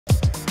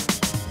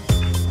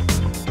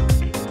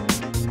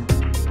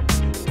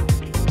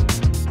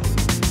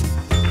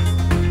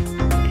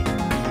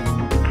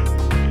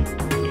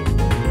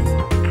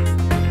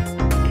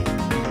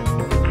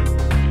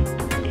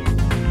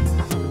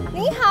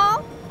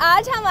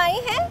आज हम आए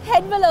हैं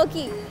हेड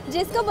बलोकी,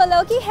 जिसको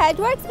बलोकी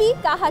हेडवर्क्स भी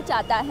कहा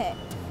जाता है।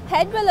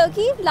 हेड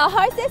बलोकी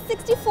लाहौर से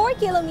 64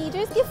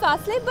 किलोमीटर के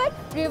फासले पर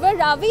रिवर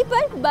रावी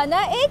पर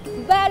बना एक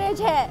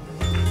बैरेज है।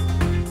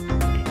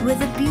 With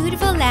the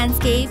beautiful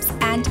landscapes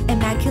and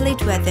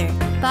immaculate weather,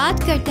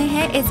 बात करते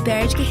हैं इस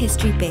बैरेज की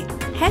हिस्ट्री पे।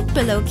 हेड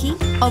बलोकी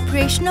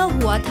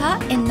ऑपरेशनल हुआ था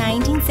in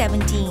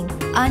 1917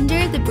 under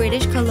the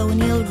British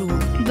colonial rule.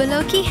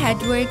 Baloki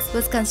Headworks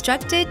was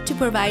constructed to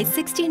provide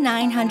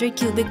 6,900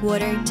 cubic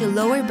water to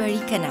Lower Bari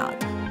Canal.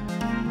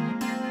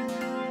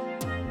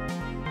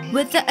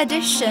 With the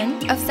addition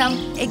of some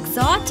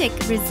exotic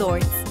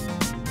resorts,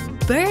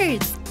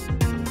 birds,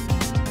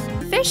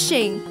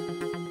 fishing,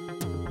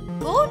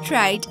 boat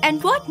ride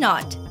and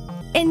whatnot.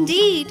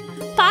 Indeed,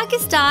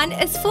 Pakistan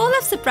is full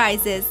of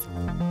surprises.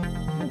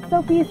 It's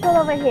so peaceful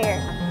over here.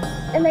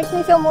 It makes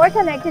me feel more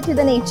connected to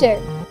the nature.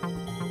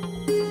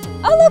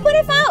 Oh, look what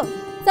I found!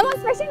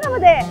 Someone's fishing over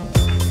there.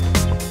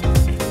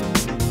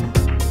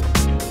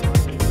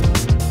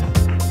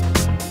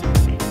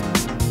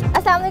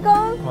 अस्सलाम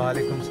वालेकुम।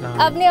 वालेकुम सलाम।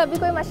 आपने अभी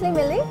कोई मछली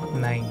मिली?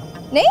 नहीं।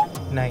 नहीं?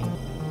 नहीं।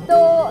 तो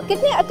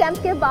कितने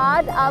अटेम्प्ट के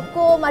बाद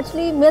आपको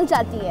मछली मिल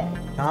जाती है?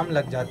 शाम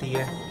लग जाती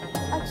है।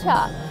 अच्छा,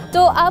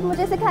 तो आप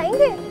मुझे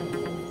सिखाएंगे?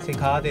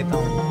 सिखा देता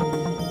हूँ।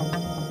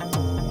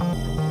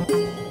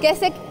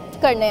 कैसे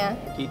करने हैं?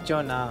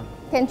 खींचो ना।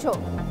 खींचो।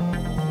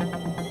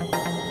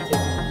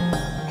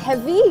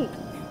 Heavy.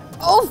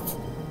 Oh.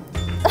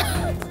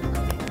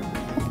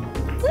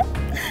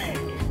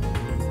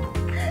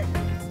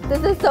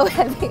 This is so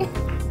heavy.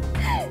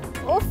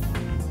 Oof.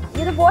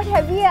 ये तो बहुत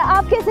heavy है।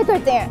 आप कैसे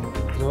करते हैं?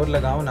 जोर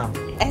लगाओ ना।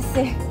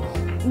 ऐसे।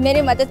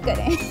 मेरी मदद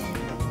करें।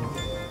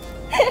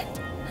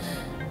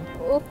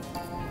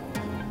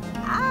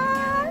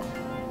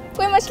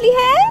 कोई मछली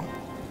है?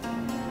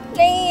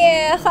 नहीं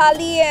है,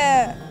 खाली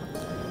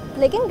है।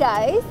 लेकिन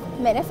गाइस,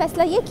 मैंने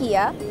फैसला ये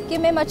किया कि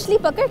मैं मछली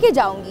पकड़ के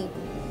जाऊंगी।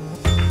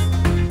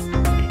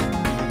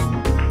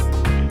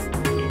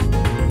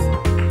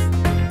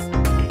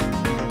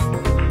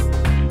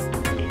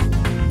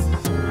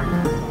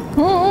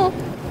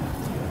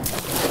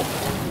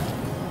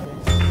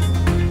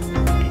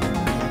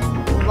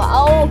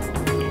 वाओ,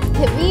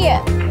 हेवी है।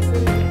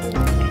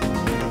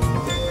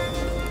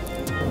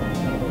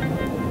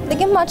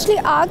 लेकिन मछली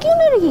आ क्यों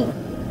नहीं रही?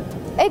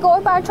 एक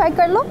और बार ट्राई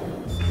कर लो।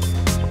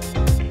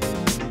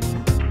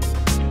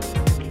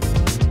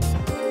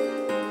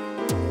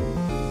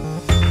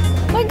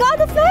 I got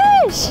the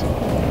fish!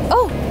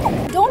 Oh,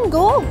 don't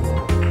go!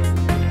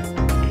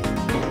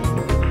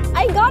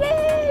 I got it!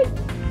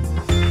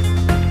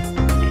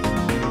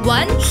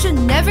 One should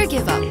never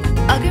give up.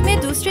 अगर मैं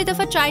दूसरी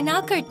दफा ट्राई ना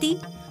करती,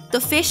 तो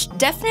फिश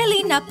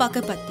डेफिनेटली ना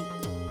पकड़ पाती।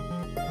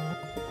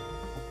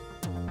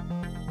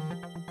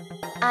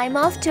 I'm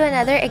off to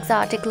another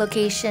exotic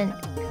location,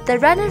 the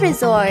Runner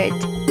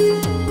Resort.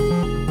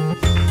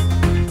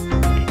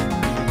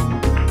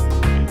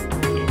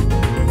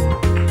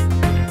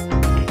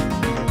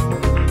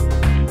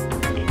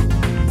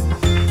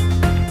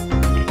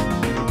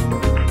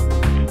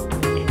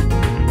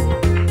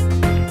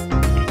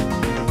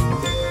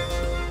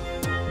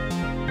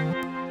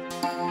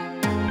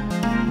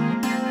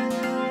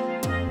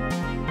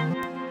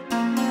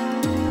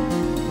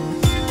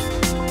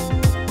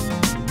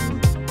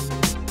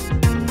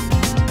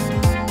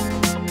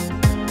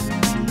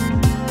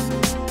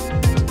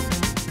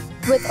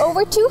 With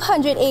over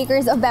 200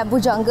 acres of bamboo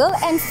jungle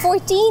and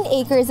 14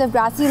 acres of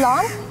grassy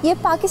lawn, ये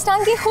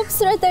पाकिस्तान के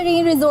खूबसूरत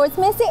तरीन रिजॉर्ट्स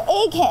में से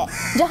एक है,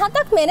 जहाँ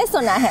तक मैंने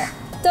सुना है।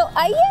 तो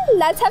आइए,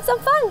 let's have some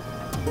fun.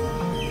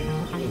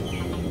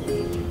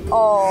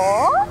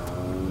 और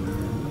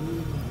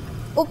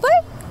ऊपर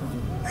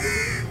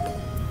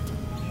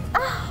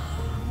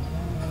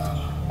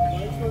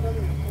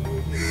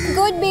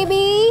good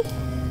baby,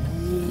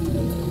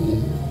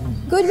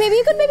 good baby,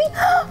 good baby.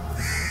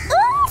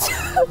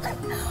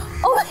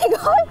 Oh my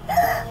god!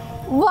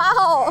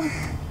 Wow!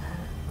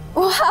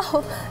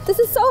 Wow! This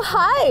is so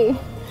high!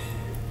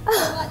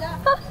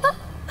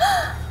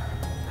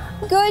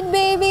 Good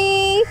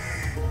baby!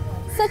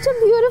 Such a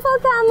beautiful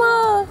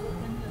camel!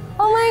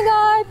 Oh my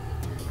god!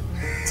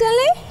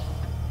 Chale?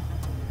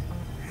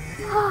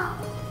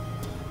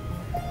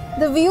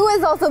 The view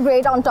is also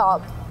great on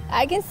top.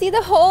 I can see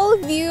the whole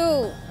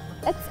view.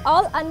 It's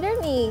all under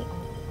me.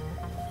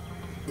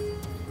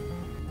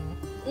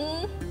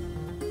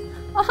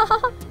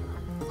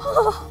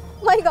 Oh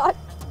my god.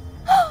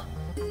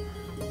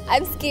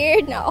 I'm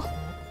scared now.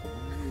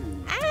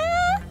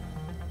 Ah!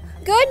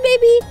 Good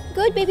baby.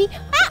 Good baby.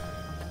 Ah!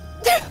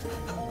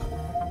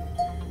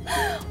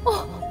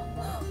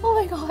 Oh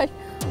my god.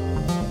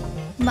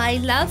 My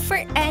love for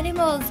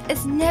animals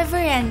is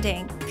never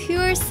ending.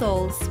 Pure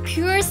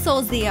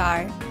souls they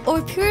are.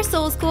 और pure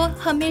souls को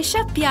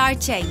हमेशा प्यार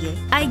चाहिए.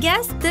 I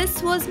guess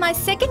this was my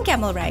second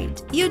camel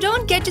ride. You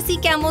don't get to see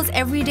camels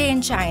every day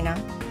in China.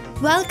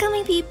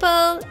 Welcoming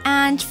people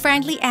and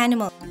friendly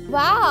animals.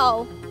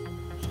 Wow.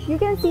 You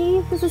can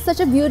see this is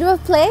such a beautiful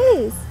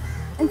place.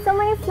 And so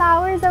many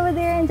flowers over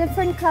there in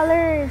different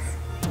colors.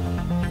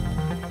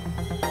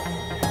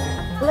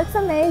 Looks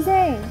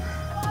amazing.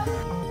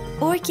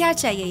 और क्या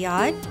चाहिए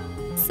यार?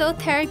 So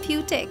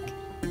therapeutic.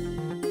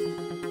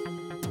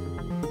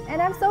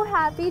 And I'm so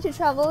happy to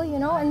travel, you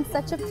know, in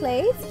such a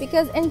place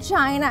because in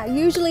China,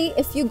 usually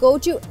if you go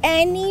to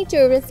any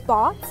tourist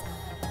spots,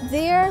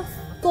 they're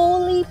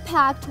fully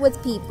packed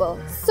with people.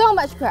 So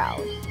much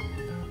crowd.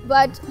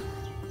 But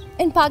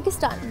in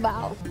Pakistan,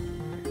 wow.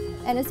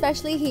 And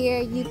especially here,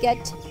 you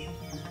get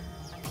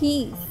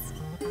peace.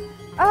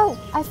 Oh,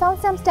 I found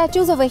some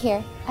statues over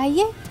here.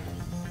 Aye.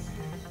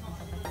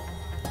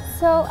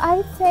 So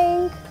I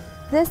think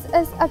this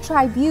is a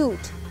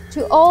tribute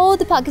to all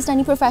the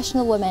Pakistani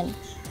professional women.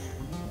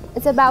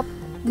 It's about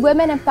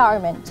women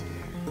empowerment.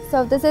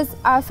 So this is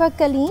Arfa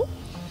Kaleem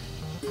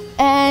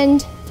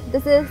and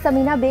this is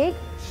Samina Beg.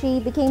 She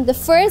became the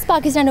first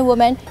Pakistani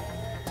woman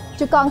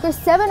to conquer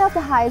 7 of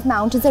the highest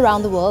mountains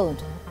around the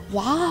world.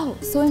 Wow,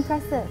 so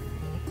impressive.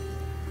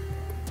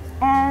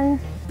 And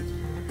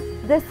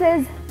this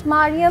is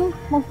Mariam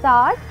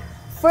Mukhtar,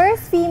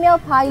 first female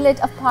pilot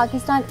of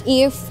Pakistan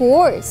Air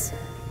Force.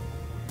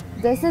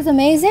 This is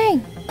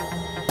amazing.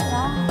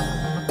 Wow.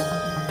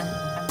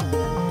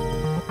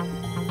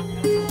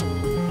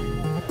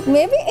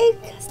 Maybe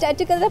एक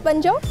statue का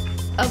बन जाओ.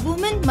 A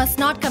woman must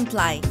not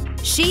comply.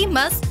 She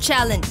must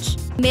challenge.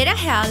 मेरा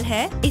ख्याल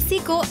है इसी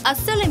को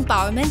असल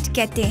empowerment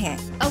कहते हैं.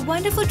 A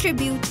wonderful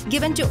tribute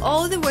given to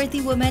all the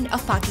worthy women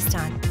of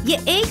Pakistan. ये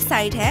एक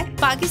side है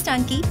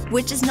पाकिस्तान की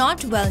which is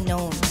not well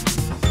known.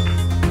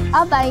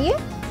 अब आइए,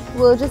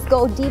 we'll just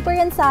go deeper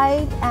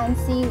inside and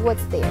see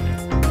what's there.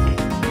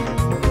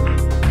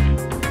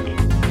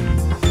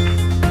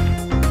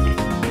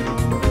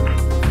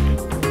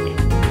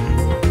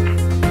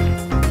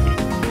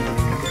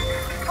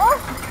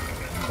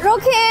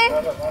 Okay.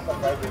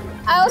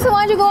 I also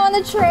want to go on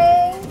the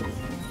train.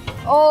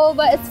 Oh,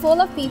 but it's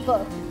full of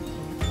people.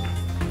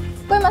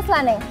 कोई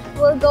मसला नहीं.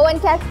 We'll go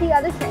and catch the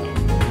other train.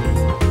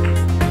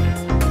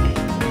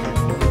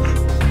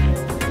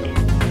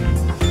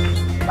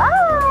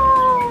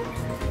 Wow!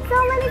 So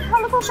many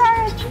colorful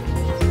parrots.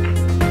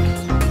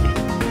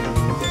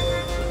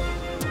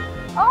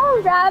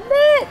 Oh,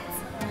 rabbits!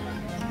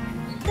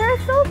 They're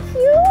so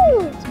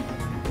cute.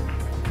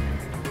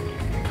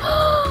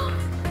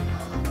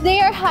 They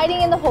are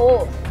hiding in the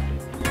hole.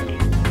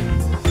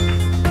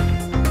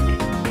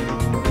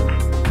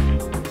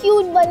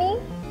 Cute bunny.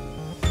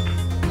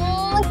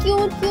 Oh,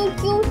 cute, cute,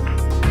 cute.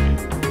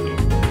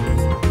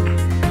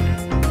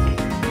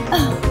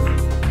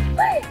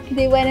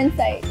 They went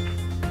inside.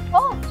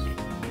 Oh,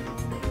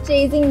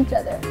 chasing each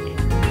other.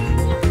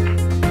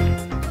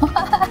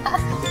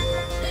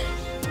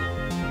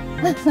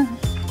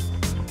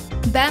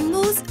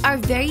 Bamboos are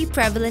very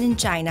prevalent in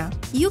China.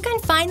 You can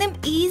find them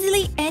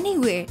easily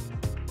anywhere.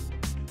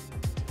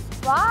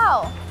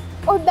 Wow!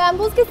 और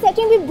bamboos की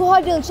setting भी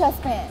बहुत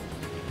दिलचस्प हैं.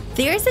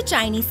 There's a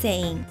Chinese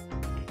saying,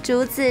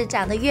 竹子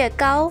长得越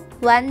高，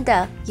弯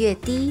得越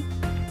低。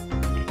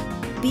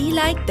 be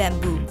like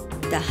bamboo.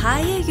 The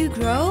higher you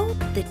grow,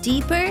 the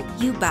deeper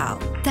you bow.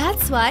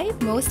 That's why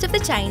most of the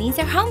Chinese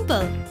are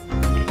humble.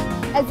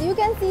 As you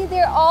can see,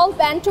 they're all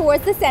bent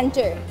towards the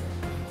center.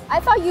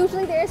 I thought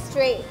usually they're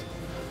straight.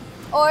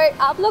 और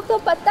आप लोग तो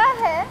पता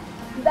है,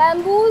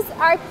 bamboos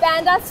are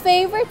pandas'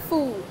 favorite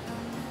food.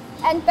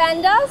 And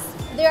pandas,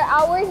 they're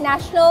our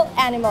national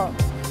animal.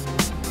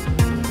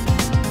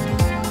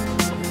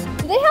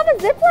 They have a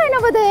zip line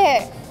over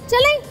there.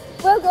 Chale,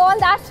 we'll go on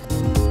that.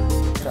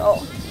 So,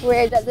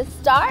 where does it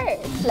start?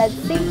 Let's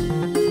see.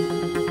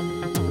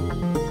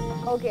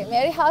 Okay,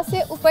 मेरे हाथ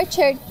से ऊपर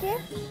चढ़ के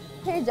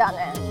फिर जाना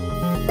है.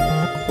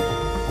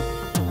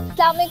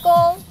 अस्सलाम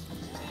वालेकुम.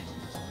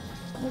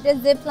 मुझे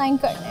zip line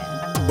करना है.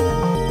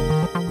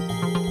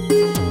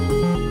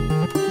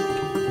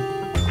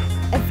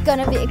 It's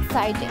gonna be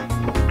exciting.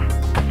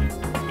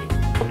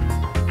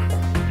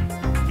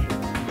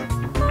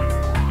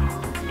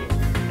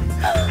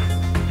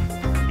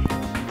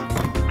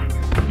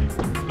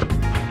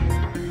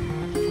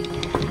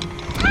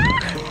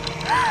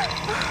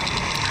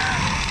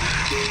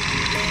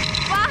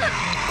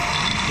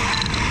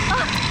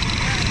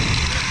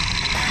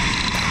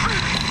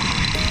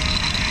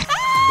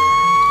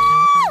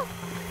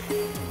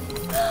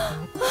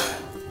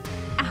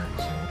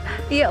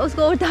 ये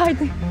उसको उतार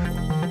दे.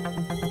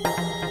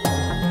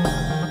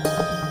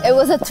 It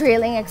was a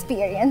thrilling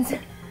experience.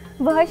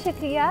 बहुत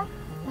शुक्रिया.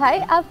 भाई,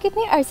 आप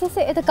कितने अरसे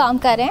से इधर काम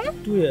कर रहे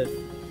हैं? 2 years.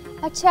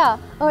 अच्छा,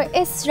 और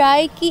इस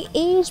राय की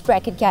एज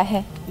ब्रैकेट क्या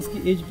है?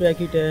 इसकी एज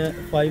ब्रैकेट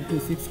है 5 to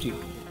 60.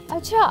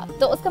 अच्छा,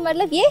 तो उसका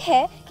मतलब ये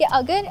है कि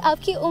अगर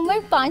आपकी उम्र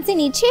 5 से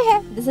नीचे है,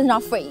 this is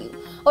not for you.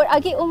 और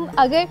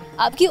अगर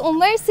आपकी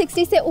उम्र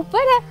 60 से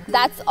ऊपर है,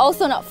 that's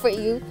also not for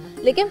you.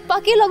 लेकिन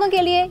पक्के लोगों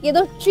के लिए ये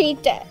तो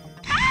ट्रीट है.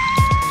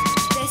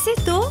 वैसे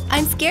तो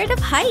I'm scared of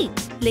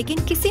height, लेकिन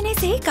किसी ने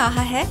सही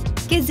कहा है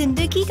कि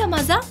जिंदगी का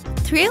मजा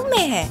थ्रिल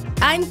में है.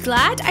 I'm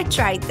glad I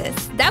tried this.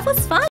 That was fun.